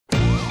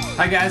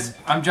Hi guys,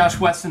 I'm Josh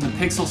Weston, the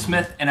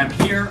Pixelsmith, and I'm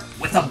here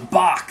with a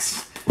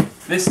box.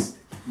 This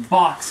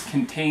box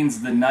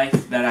contains the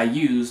knife that I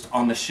used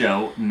on the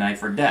show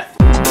Knife or Death,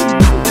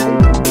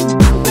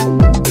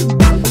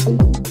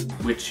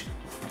 which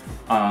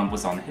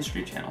was on the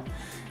History Channel.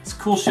 It's a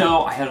cool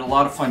show. I had a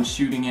lot of fun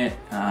shooting it.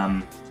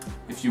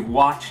 If you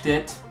watched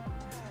it,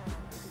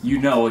 you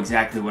know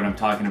exactly what I'm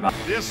talking about.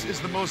 This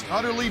is the most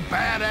utterly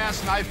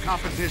badass knife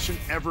competition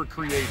ever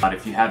created. But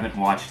if you haven't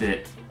watched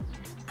it,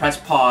 press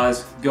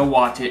pause, go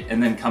watch it,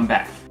 and then come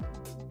back.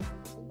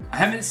 I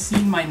haven't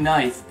seen my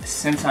knife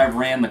since I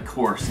ran the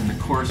course, and the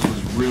course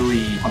was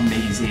really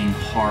amazing,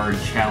 hard,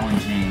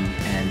 challenging,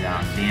 and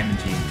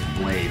damaging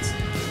to blades.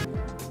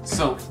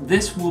 So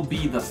this will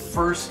be the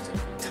first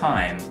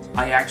time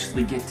I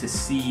actually get to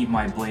see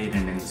my blade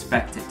and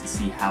inspect it to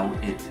see how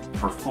it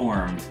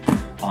performed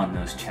on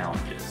those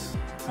challenges.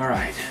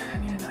 Alright, I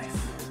need a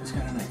knife. Who's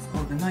got a knife?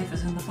 Oh, the knife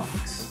is in the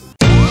box.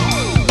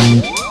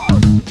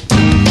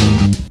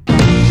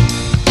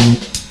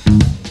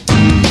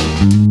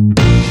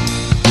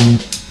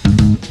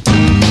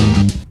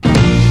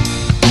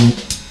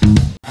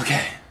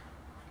 Okay,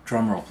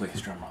 drum roll please,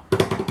 drum roll.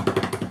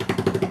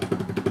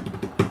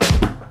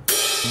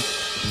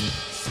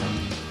 So,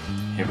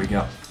 here we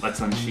go.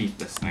 Let's unsheath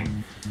this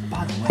thing.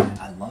 By the way,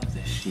 I love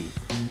this sheath.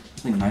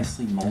 Really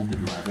nicely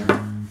molded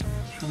leather.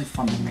 It's really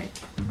fun to make.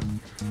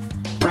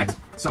 Right,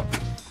 so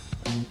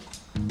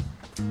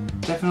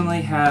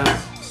definitely has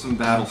some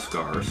battle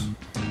scars.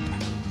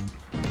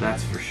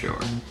 That's for sure.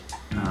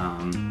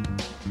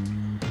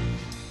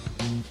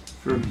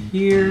 From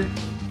here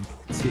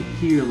to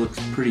here looks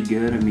pretty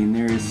good. I mean,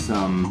 there is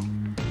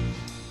some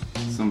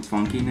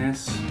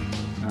funkiness.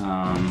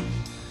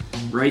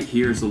 Right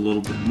here is a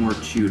little bit more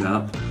chewed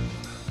up,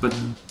 but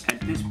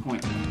at this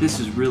point, this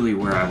is really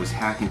where I was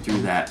hacking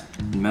through that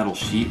metal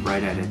sheet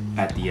right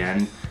at the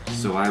end.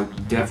 So I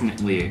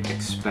definitely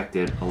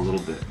expected a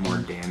little bit more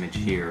damage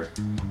here.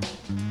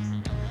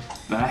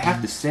 But I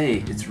have to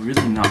say, it's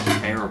really not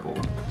terrible.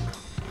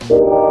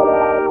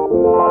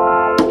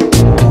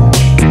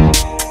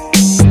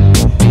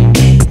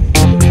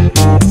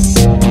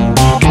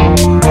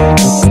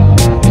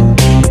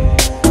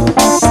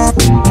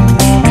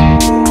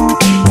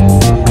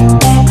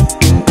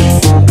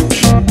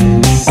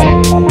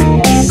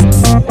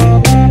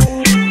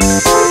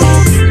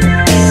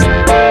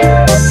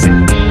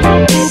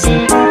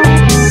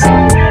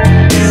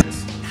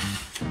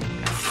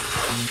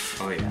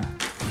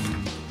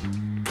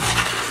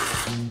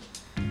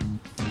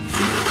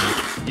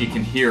 You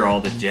can hear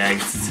all the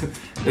jags.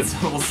 It's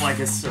almost like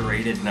a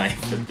serrated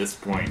knife at this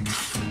point.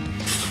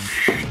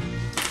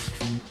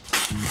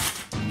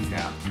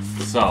 Yeah.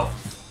 So,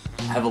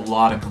 I have a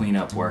lot of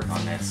cleanup work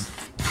on this.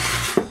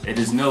 It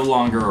is no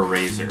longer a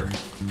razor.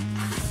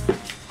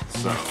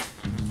 So,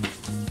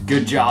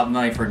 good job,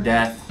 Knife or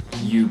Death.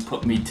 You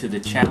put me to the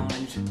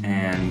challenge,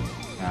 and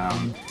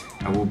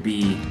I will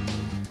be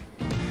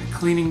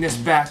cleaning this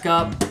back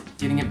up,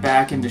 getting it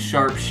back into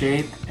sharp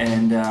shape,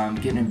 and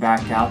getting it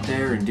back out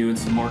there and doing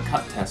some more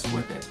cut tests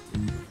with it.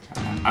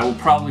 I will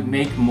probably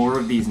make more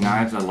of these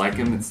knives. I like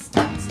them. It's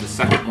the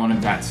second one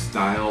of that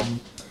style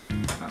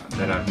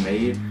that I've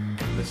made.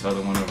 This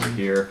other one over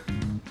here,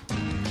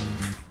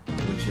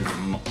 which is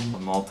a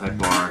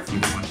multi-bar. If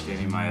you've watched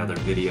any of my other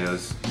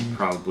videos,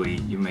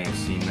 you may have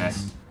seen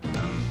this.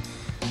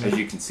 As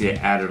you can see, I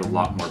added a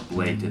lot more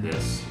blade to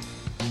this,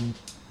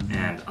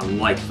 and I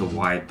like the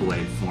wide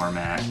blade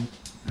format.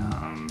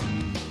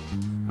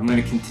 I'm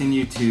going to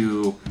continue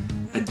to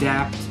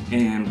adapt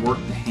and work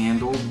the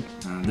handle.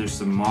 There's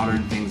some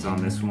modern things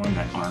on this one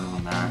that aren't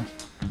on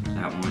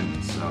that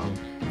one. So,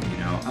 you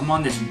know, I'm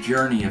on this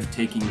journey of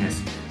taking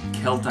this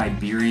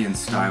Celt-Iberian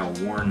style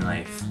war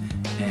knife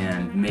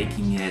and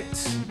making it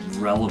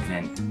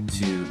relevant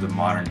to the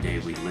modern day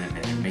we live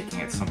in, and making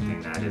it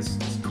something that is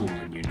cool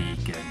and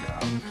unique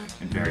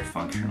and very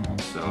functional.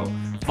 So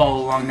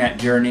follow along that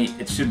journey.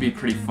 It should be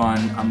pretty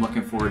fun. I'm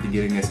looking forward to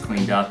getting this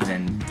cleaned up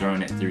and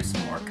throwing it through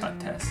some more cut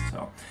tests.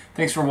 So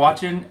thanks for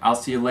watching. I'll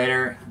see you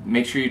later.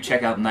 Make sure you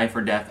check out Knife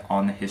or Death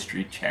on the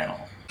History Channel.